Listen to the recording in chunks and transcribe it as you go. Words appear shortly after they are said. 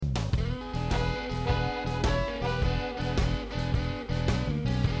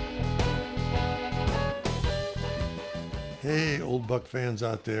Hey, Old Buck fans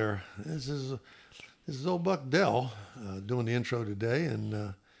out there. This is Old Buck Dell doing the intro today,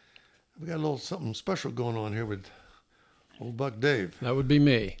 and we got a little something special going on here with Old Buck Dave. That would be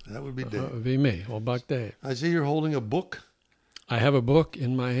me. That would be Dave. That would be me, Old Buck Dave. I see you're holding a book, I have a book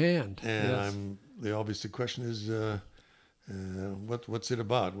in my hand. and Yes. the obvious question is, what's it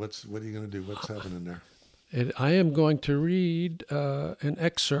about? What are you going to do? What's happening there? I am going to read an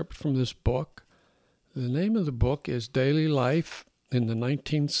excerpt from this book. The name of the book is Daily Life in the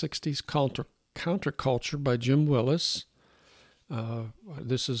 1960s Counterculture by Jim Willis.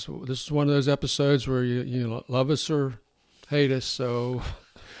 This is one of those episodes where you love us or hate us, so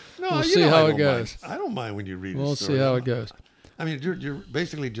No, we'll see how it goes. I don't mind when you read it. We'll see how it goes. I mean, you're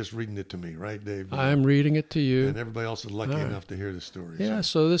basically just reading it to me, right, Dave? I'm reading it to you. And everybody else is lucky All right. enough to hear the story. Yeah,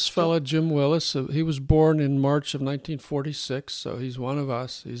 so this fella, Jim Willis, he was born in March of 1946, so he's one of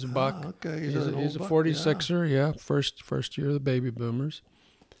us. He's a buck. Okay, He's an a old buck, 46er, yeah, first year of the baby boomers.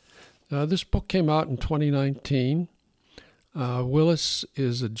 This book came out in 2019. Willis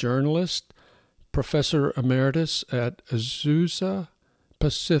is a journalist, professor emeritus at Azusa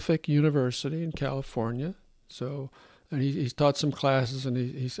Pacific University in California. And he's taught some classes, and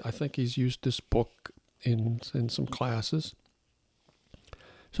I think he's used this book in some classes.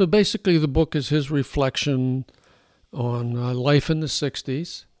 So basically, the book is his reflection on life in the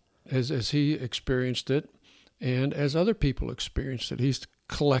 60s, as he experienced it, and as other people experienced it. He's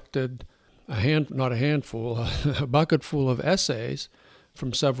collected a bucket full of essays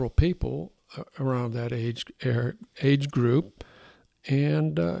from several people around that age group,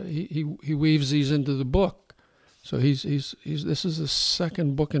 and he weaves these into the book. So this is the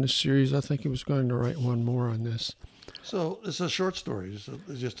second book in a series. I think he was going to write one more on this. So it's a short story. It's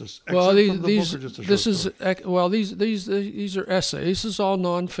just a Well, excerpt from the book or just a short story? These are essays. This is all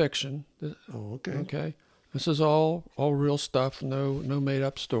nonfiction. Oh, okay. Okay, this is all real stuff. No made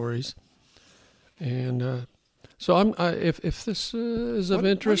up stories. And so if this is of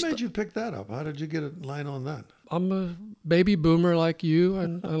interest, What made you pick that up? How did you get a line on that? I'm a baby boomer like you,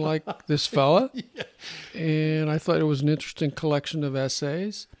 and I like this fella. Yeah. And I thought it was an interesting collection of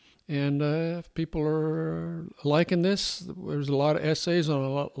essays. And if people are liking this, there's a lot of essays on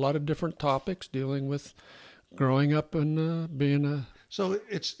a lot of different topics dealing with growing up and being a... So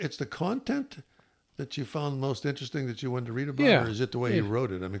it's the content that you found most interesting that you wanted to read about, Yeah. or is it the way he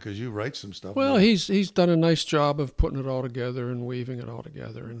wrote it? I mean, because you write some stuff. Well, man. he's done a nice job of putting it all together and weaving it all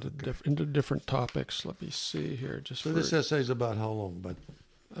together into different topics. Let me see here. So this essay's about how long? But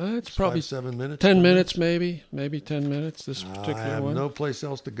it's probably 7 minutes. 10 minutes, maybe 10 minutes. This I particular have one. no place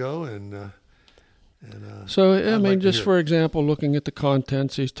else to go, and So, I'd like to just hear for example, looking at the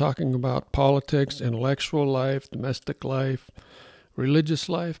contents, he's talking about politics, intellectual life, domestic life, religious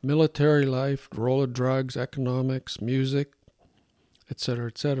life, military life, role of drugs, economics, music, et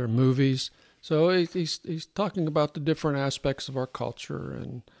cetera, movies. So he's talking about the different aspects of our culture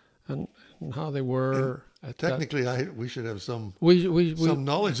and how they were. technically, we should have some some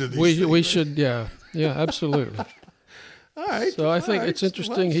knowledge of these we things. should, yeah, absolutely. All right. So I think all right. it's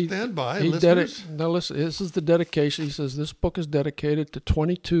interesting. Well, stand by, listeners. Now listen, this is the dedication. He says this book is dedicated to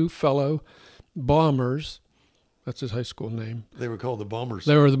 22 fellow bombers. That's his high school name. They were called the Bombers.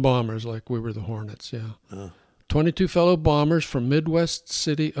 They were the Bombers, like we were the Hornets, yeah. 22 fellow bombers from Midwest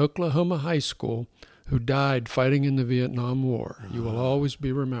City, Oklahoma High School who died fighting in the Vietnam War. You will always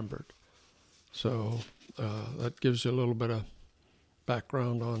be remembered. So that gives you a little bit of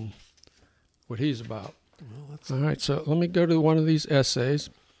background on what he's about. Well, All right, so let me go to one of these essays.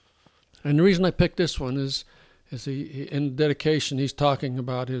 And the reason I picked this one is he in the dedication, he's talking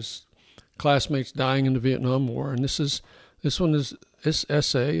about his classmates dying in the Vietnam War, and this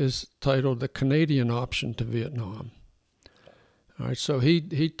essay is titled "The Canadian Option to Vietnam." All right, so he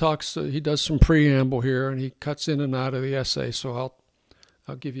does some preamble here, and he cuts in and out of the essay. So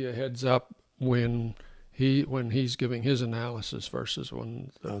I'll give you a heads up when he's giving his analysis versus when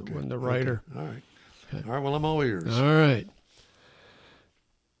the writer. Okay. All right. All right. Well, I'm all ears. All right.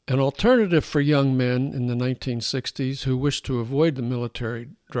 An alternative for young men in the 1960s who wished to avoid the military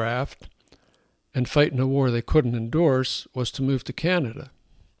draft and fight in a war they couldn't endorse was to move to Canada.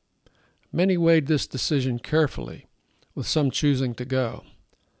 Many weighed this decision carefully, with some choosing to go.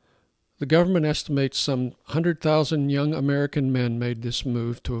 The government estimates some 100,000 young American men made this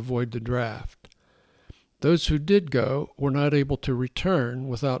move to avoid the draft. Those who did go were not able to return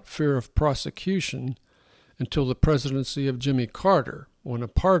without fear of prosecution until the presidency of Jimmy Carter, when a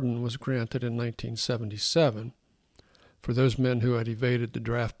pardon was granted in 1977 for those men who had evaded the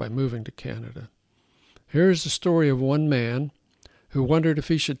draft by moving to Canada. Here is the story of one man who wondered if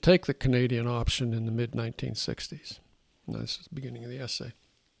he should take the Canadian option in the mid-1960s. Now, this is the beginning of the essay.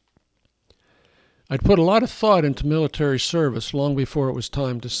 I'd put a lot of thought into military service long before it was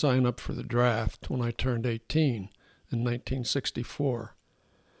time to sign up for the draft when I turned 18 in 1964.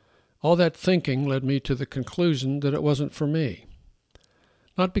 All that thinking led me to the conclusion that it wasn't for me.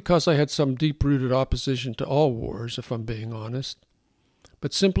 Not because I had some deep-rooted opposition to all wars, if I'm being honest,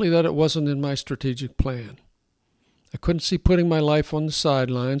 but simply that it wasn't in my strategic plan. I couldn't see putting my life on the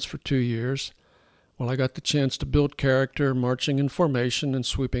sidelines for 2 years while I got the chance to build character, marching in formation and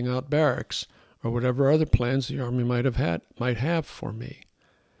sweeping out barracks, or whatever other plans the Army might have for me.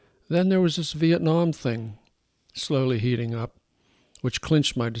 Then there was this Vietnam thing slowly heating up, which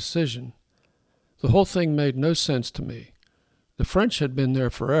clinched my decision. The whole thing made no sense to me. The French had been there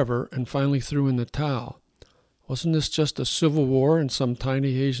forever and finally threw in the towel. Wasn't this just a civil war in some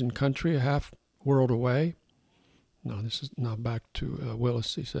tiny Asian country a half world away? No, this is now back to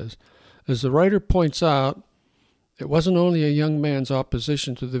Willis, he says. As the writer points out, it wasn't only a young man's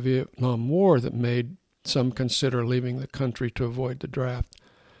opposition to the Vietnam War that made some consider leaving the country to avoid the draft.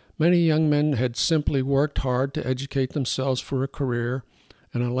 Many young men had simply worked hard to educate themselves for a career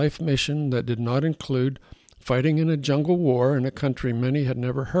and a life mission that did not include fighting in a jungle war in a country many had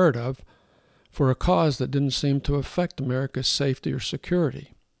never heard of for a cause that didn't seem to affect America's safety or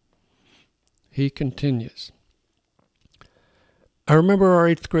security. He continues. I remember our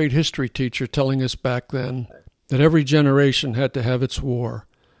 8th grade history teacher telling us back then that every generation had to have its war,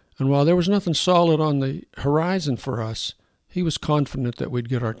 and while there was nothing solid on the horizon for us, he was confident that we'd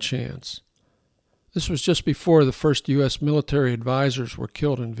get our chance. This was just before the first U.S. military advisors were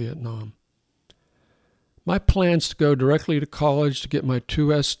killed in Vietnam. My plans to go directly to college to get my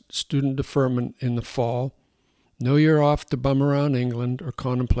 2S student deferment in the fall, no year off to bum around England or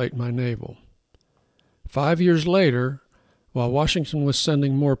contemplate my naval. 5 years later, while Washington was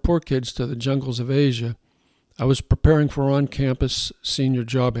sending more poor kids to the jungles of Asia, I was preparing for on-campus senior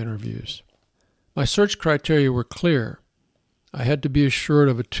job interviews. My search criteria were clear. I had to be assured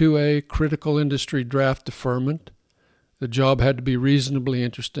of a 2A critical industry draft deferment. The job had to be reasonably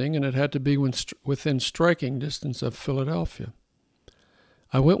interesting, and it had to be within striking distance of Philadelphia.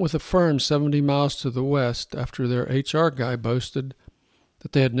 I went with a firm 70 miles to the west after their HR guy boasted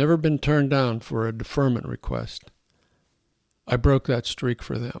that they had never been turned down for a deferment request. I broke that streak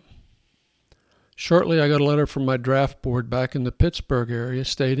for them. Shortly, I got a letter from my draft board back in the Pittsburgh area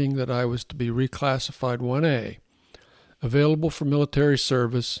stating that I was to be reclassified 1A, available for military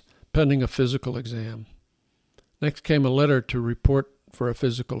service pending a physical exam. Next came a letter to report for a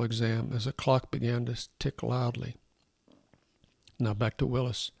physical exam as a clock began to tick loudly. Now back to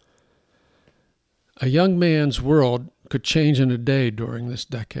Willis. A young man's world could change in a day during this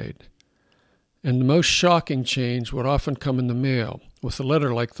decade, and the most shocking change would often come in the mail with a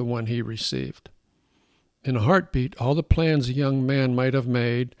letter like the one he received. In a heartbeat, all the plans a young man might have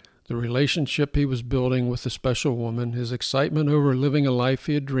made, the relationship he was building with a special woman, his excitement over living a life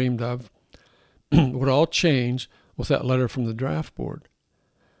he had dreamed of, would all change with that letter from the draft board.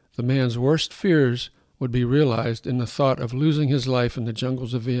 The man's worst fears would be realized in the thought of losing his life in the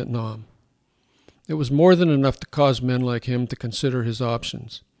jungles of Vietnam. It was more than enough to cause men like him to consider his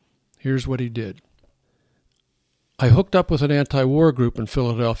options. Here's what he did. I hooked up with an anti-war group in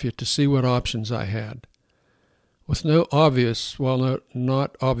Philadelphia to see what options I had. With no obvious,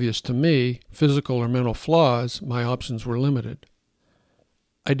 not obvious to me, physical or mental flaws, my options were limited.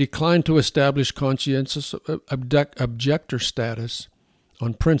 I declined to establish conscientious objector status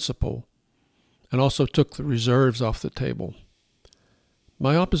on principle, and also took the reserves off the table.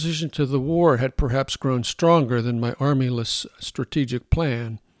 My opposition to the war had perhaps grown stronger than my armyless strategic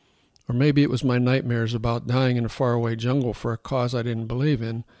plan, or maybe it was my nightmares about dying in a faraway jungle for a cause I didn't believe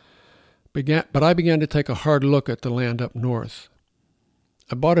in, but I began to take a hard look at the land up north.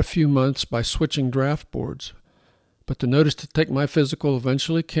 I bought a few months by switching draft boards, but the notice to take my physical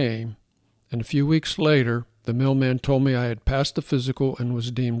eventually came, and a few weeks later, the mailman told me I had passed the physical and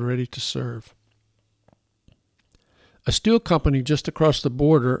was deemed ready to serve. A steel company just across the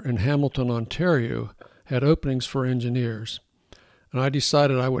border in Hamilton, Ontario, had openings for engineers, and I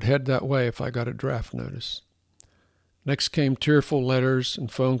decided I would head that way if I got a draft notice. Next came tearful letters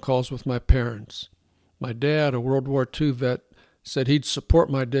and phone calls with my parents. My dad, a World War II vet, said he'd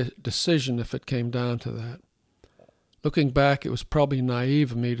support my decision if it came down to that. Looking back, it was probably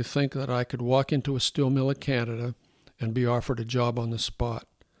naive of me to think that I could walk into a steel mill in Canada and be offered a job on the spot.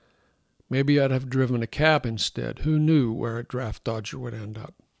 Maybe I'd have driven a cab instead. Who knew where a draft dodger would end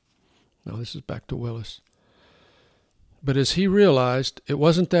up? Now this is back to Willis. But as he realized, it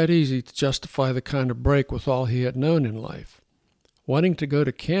wasn't that easy to justify the kind of break with all he had known in life. Wanting to go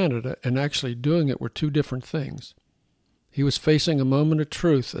to Canada and actually doing it were two different things. He was facing a moment of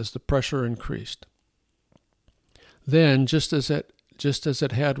truth as the pressure increased. Then, just as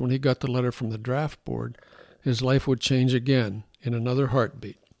it had when he got the letter from the draft board, his life would change again in another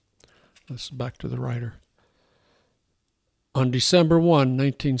heartbeat. This is back to the writer. On December 1,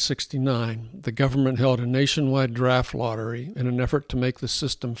 1969, the government held a nationwide draft lottery in an effort to make the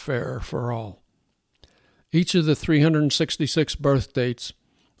system fairer for all. Each of the 366 birth dates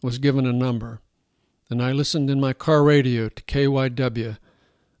was given a number, and I listened in my car radio to KYW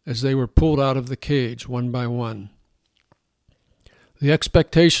as they were pulled out of the cage one by one. The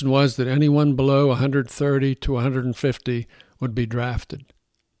expectation was that anyone below 130 to 150 would be drafted.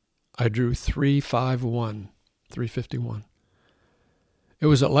 I drew 351. It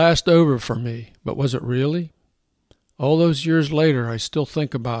was at last over for me, but was it really? All those years later, I still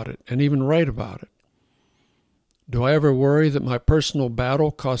think about it and even write about it. Do I ever worry that my personal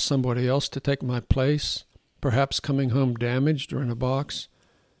battle caused somebody else to take my place, perhaps coming home damaged or in a box?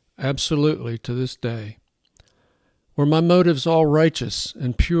 Absolutely, to this day. Were my motives all righteous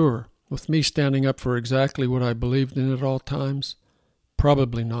and pure, with me standing up for exactly what I believed in at all times?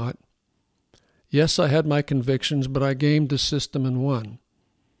 Probably not. Yes, I had my convictions, but I gamed the system and won.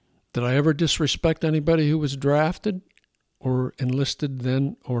 Did I ever disrespect anybody who was drafted or enlisted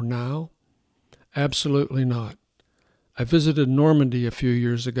then or now? Absolutely not. I visited Normandy a few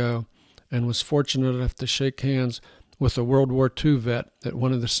years ago and was fortunate enough to shake hands with a World War II vet at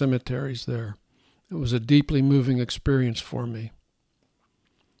one of the cemeteries there. It was a deeply moving experience for me.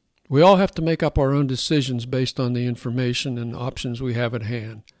 We all have to make up our own decisions based on the information and options we have at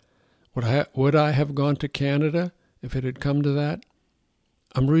hand. Would I have gone to Canada if it had come to that?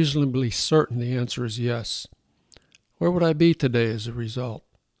 I'm reasonably certain the answer is yes. Where would I be today as a result?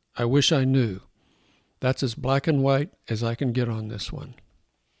 I wish I knew. That's as black and white as I can get on this one.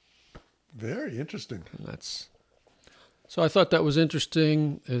 Very interesting. So I thought that was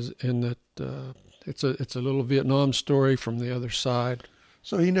interesting, as in that it's a little Vietnam story from the other side.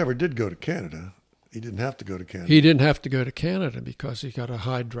 So he never did go to Canada. He didn't have to go to Canada. He didn't have to go to Canada because he got a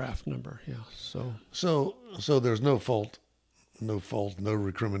high draft number. Yeah. So there's no fault, no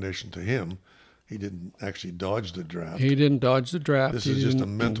recrimination to him. He didn't actually dodge the draft. He didn't dodge the draft. This is just a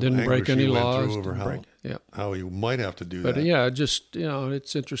mental didn't break any laws. Over how he might have to do that. But yeah, just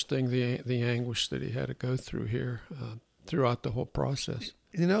it's interesting the anguish that he had to go through here throughout the whole process.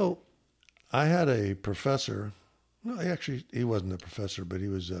 I had a professor. No, he wasn't a professor, but he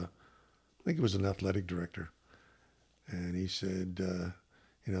was. I think he was an athletic director, and he said,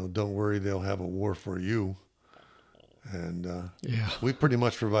 "Don't worry, they'll have a war for you." And we pretty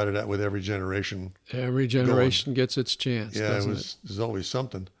much provided that with every generation. Every generation gets its chance. Yeah, there's always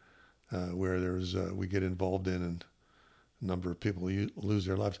something where we get involved in, and a number of people lose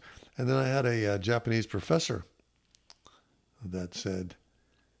their lives. And then I had a Japanese professor that said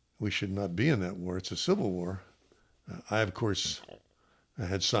we should not be in that war. It's a civil war. I, of course,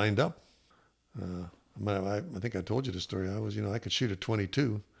 had signed up. I think I told you the story. I could shoot a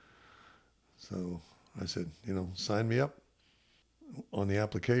 .22, so I said, sign me up. On the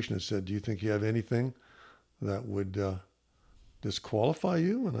application, it said, do you think you have anything that would disqualify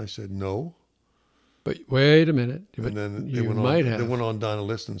you? And I said, no. But wait a minute. And then you might have. They went on down a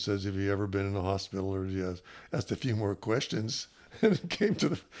list and says, have you ever been in a hospital? Or asked a few more questions. And it came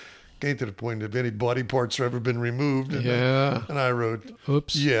to the point of any body parts have ever been removed. And I wrote,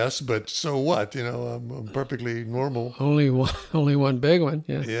 oops, yes, but so what? I'm perfectly normal. Only one big one.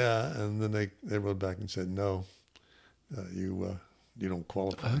 Yeah. Yeah, and then they wrote back and said, no, you don't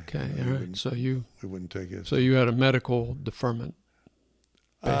qualify. Okay, all right. So we wouldn't take it. So you had a medical deferment.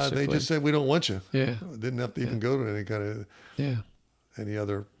 They just said we don't want you. Yeah. Didn't have to even go to any kind of any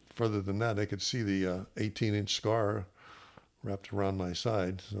other further than that. They could see the 18-inch scar wrapped around my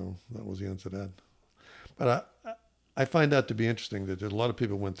side, so that was the answer to that. But I find that to be interesting that a lot of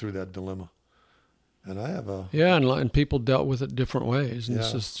people went through that dilemma, and I have a and people dealt with it different ways. And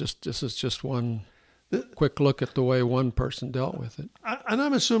this is just one quick look at the way one person dealt with it. And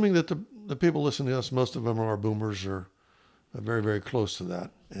I'm assuming that the people listening to us, most of them are boomers or very, very close to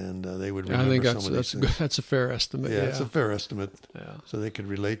that, and they would remember. I think that's a fair estimate. Yeah, it's a fair estimate. Yeah. So they could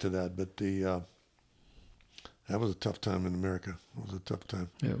relate to that, but that was a tough time in America. It was a tough time.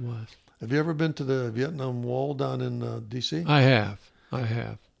 It was. Have you ever been to the Vietnam Wall down in D.C.? I have.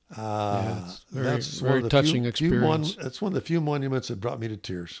 It's very touching experience. It's one of the few monuments that brought me to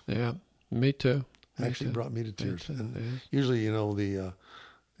tears. Yeah, me too. Brought me to tears. And usually, the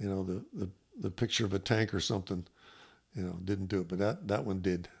picture of a tank or something, didn't do it, but that one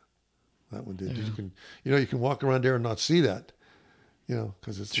did. That one did. Yeah. You can walk around there and not see that.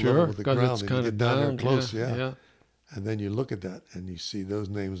 Because it's level with the ground and you get down there close, yeah. And then you look at that and you see those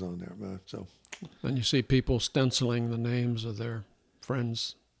names on there. So, And you see people stenciling the names of their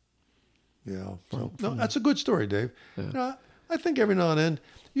friends. yeah. So, no, that's a good story, Dave. Yeah. You know, I think every now and then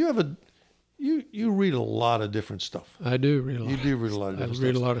you read a lot of different stuff. I do read a lot. You do read a lot of I different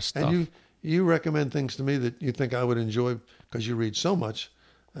read stuff. a lot of stuff. And you recommend things to me that you think I would enjoy because you read so much,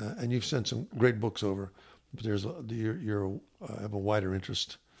 and you've sent some great books over. But you're have a wider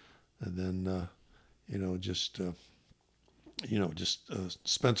interest, and then just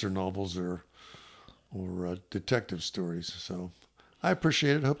Spencer novels or detective stories. So I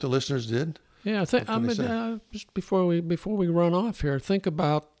appreciate it. Hope the listeners did. Yeah, just before we run off here, think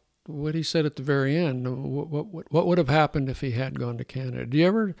about what he said at the very end. What would have happened if he had gone to Canada? Do you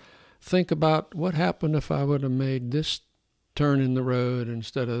ever think about what happened if I would have made this turn in the road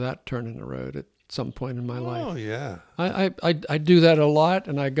instead of that turn in the road at some point in my life? Oh yeah. I do that a lot,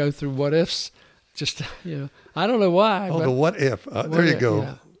 and I go through what ifs. Just I don't know why. Oh, but the what if? There you go.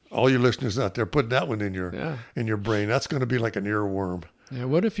 Yeah. All you listeners out there, put that one in your brain. That's going to be like an earworm. Yeah.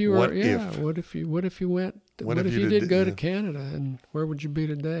 What if you were? What yeah. if? What if you went? What What if if you you did- did go yeah. to Canada, and where would you be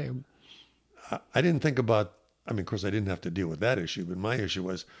today? I didn't think about. I mean, of course, I didn't have to deal with that issue, but my issue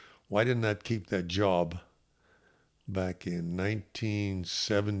was, why didn't I keep that job back in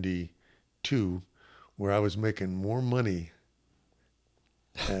 1972, where I was making more money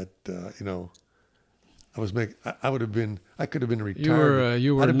at I was making. I would have been. I could have been retired.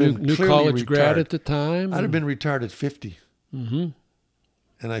 You were I'd a have new, been new clearly college grad retired. at the time. I'd have been retired at 50. Mm-hmm.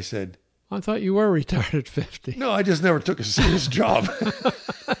 And I said, I thought you were retired at 50. no, I just never took a serious job.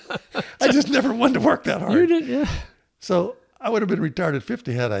 I just never wanted to work that hard. You did, yeah. So I would have been retired at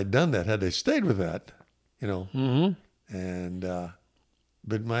 50 had I done that, had they stayed with that, Mm-hmm. And,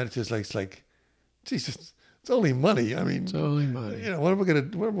 but mine, it's like, Jesus, it's only money. I mean, It's only money. what am I going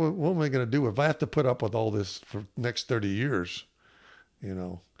to do if I have to put up with all this for the next 30 years,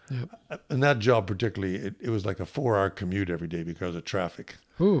 Yep. And that job particularly, it was like a 4-hour commute every day because of traffic.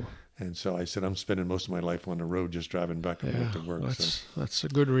 Ooh, And so I said, I'm spending most of my life on the road just driving back and yeah. forth to work. That's a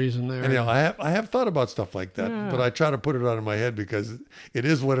good reason there. And I have thought about stuff like that, Yeah. but I try to put it out of my head because it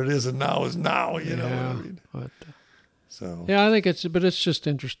is what it is, and now is now. You know what I mean? But, So yeah, I think it's just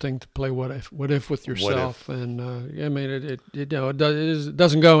interesting to play what if with yourself, and I mean it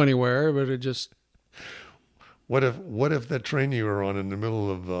doesn't go anywhere, but it just what if that train you were on in the middle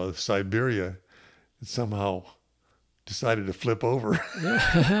of Siberia somehow decided to flip over?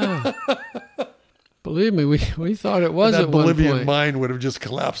 yeah. Believe me, we thought it was that at one Bolivian point. mine would have just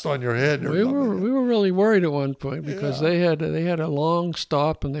collapsed on your head. We were really worried at one point because Yeah. they had a long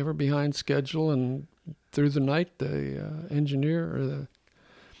stop and they were behind schedule, and through the night the engineer or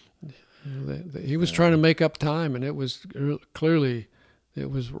he was trying to make up time, and it was clearly it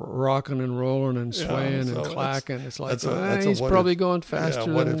was rocking and rolling and swaying so and clacking. It's like that's a he's what probably if- going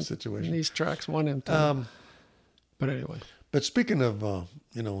faster what than if situation. these tracks want him to. But anyway, But speaking of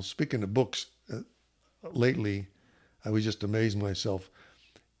books, lately, I was just amazed myself.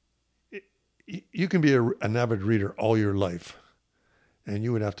 You can be an avid reader all your life, and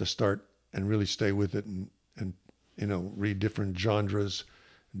you would have to start and really stay with it and read different genres,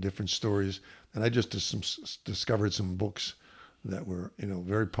 different stories. And I just discovered some books that were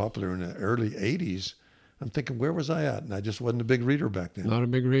very popular in the early '80s. I'm thinking, where was I at? And I just wasn't a big reader back then. not a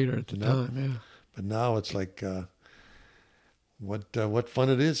big reader at the No. time. Yeah. But now it's like, what fun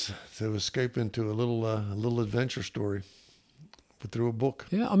it is to escape into a little adventure story through a book.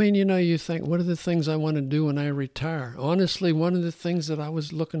 Yeah, I mean, you think, what are the things I want to do when I retire? Honestly, one of the things that I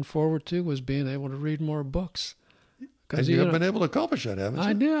was looking forward to was being able to read more books. And you have been able to accomplish that, haven't you?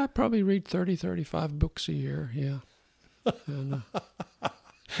 I do. I probably read 30, 35 books a year, yeah. And,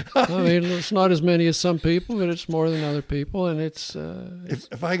 I mean, it's not as many as some people, but it's more than other people, and it's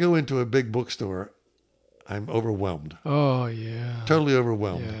If I go into a big bookstore, I'm overwhelmed. oh, yeah. Totally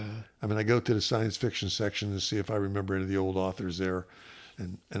overwhelmed. Yeah. I mean, I go to the science fiction section to see if I remember any of the old authors there,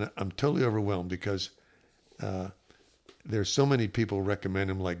 and I'm totally overwhelmed because there's so many people recommend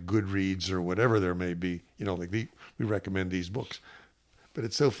them, like Goodreads or whatever there may be. We recommend these books, but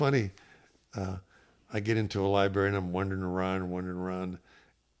it's so funny. I get into a library and I'm wandering around,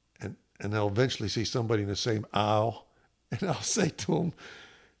 and I'll eventually see somebody in the same aisle, and I'll say to them,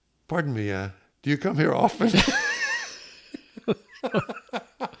 "Pardon me, do you come here often?"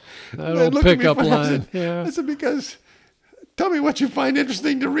 That old pickup line. Yeah. I said, because tell me what you find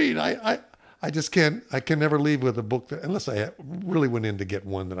interesting to read. I just can't. I can never leave with a book unless I really went in to get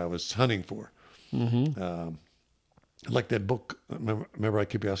one that I was hunting for. Mm-hmm. Like that book. Remember, I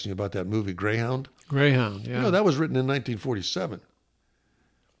keep asking you about that movie Greyhound. Greyhound, yeah. That was written in 1947.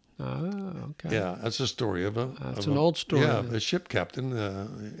 Okay. Yeah, that's a story of That's an old story. Yeah, a ship captain.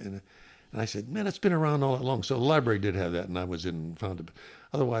 And I said, man, it's been around all along. So the library did have that, and I was in and found it.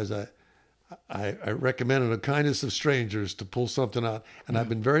 Otherwise, I recommended the kindness of strangers to pull something out, and I've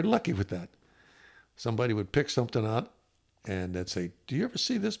been very lucky with that. Somebody would pick something out, and they'd say, do you ever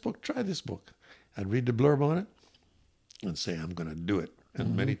see this book? Try this book. I'd read the blurb on it and say, I'm going to do it.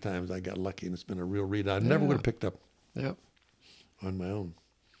 And many times I got lucky, and it's been a real read I never would have picked up on my own.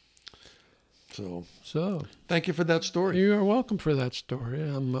 So thank you for that story. You are welcome for that story.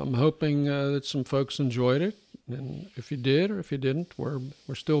 I'm hoping that some folks enjoyed it. And if you did or if you didn't, we're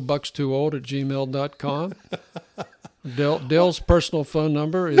still bucks2old@gmail.com. Dale's personal phone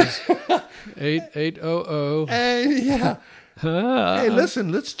number is 8800. Hey, yeah. Hey,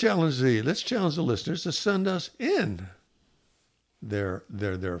 listen, let's challenge the listeners to send us in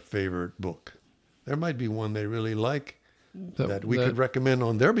their favorite book. There might be one they really like that we could recommend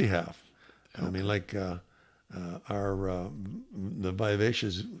on their behalf. I mean, like the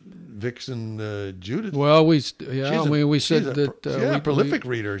vivacious vixen Judith. Well, we said that a prolific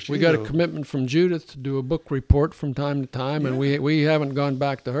reader. We got a commitment from Judith to do a book report from time to time, and we haven't gone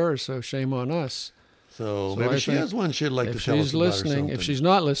back to her, so shame on us. So maybe she has one she'd like to tell us about or something. If she's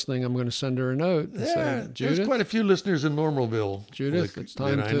not listening, I'm going to send her a note and say, Judith, there's quite a few listeners in Normalville. Judith, it's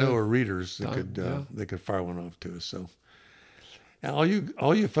time that I know are readers that they could fire one off to us. So, and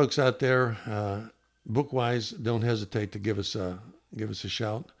all you folks out there, book-wise, don't hesitate to give us a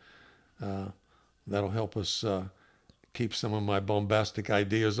shout. That'll help us keep some of my bombastic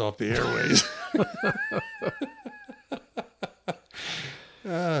ideas off the airways.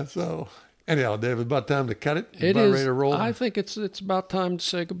 So anyhow, Dave, it's about time to cut it. It is. Ready to roll? I think it's about time to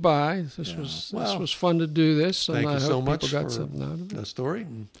say goodbye. This was fun to do this. Thank you so much people got for something out of it. the story.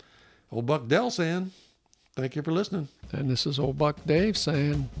 And Old Buck Dell saying, thank you for listening. And this is Old Buck Dave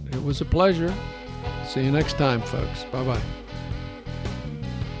saying, it was a pleasure. See you next time, folks. Bye-bye.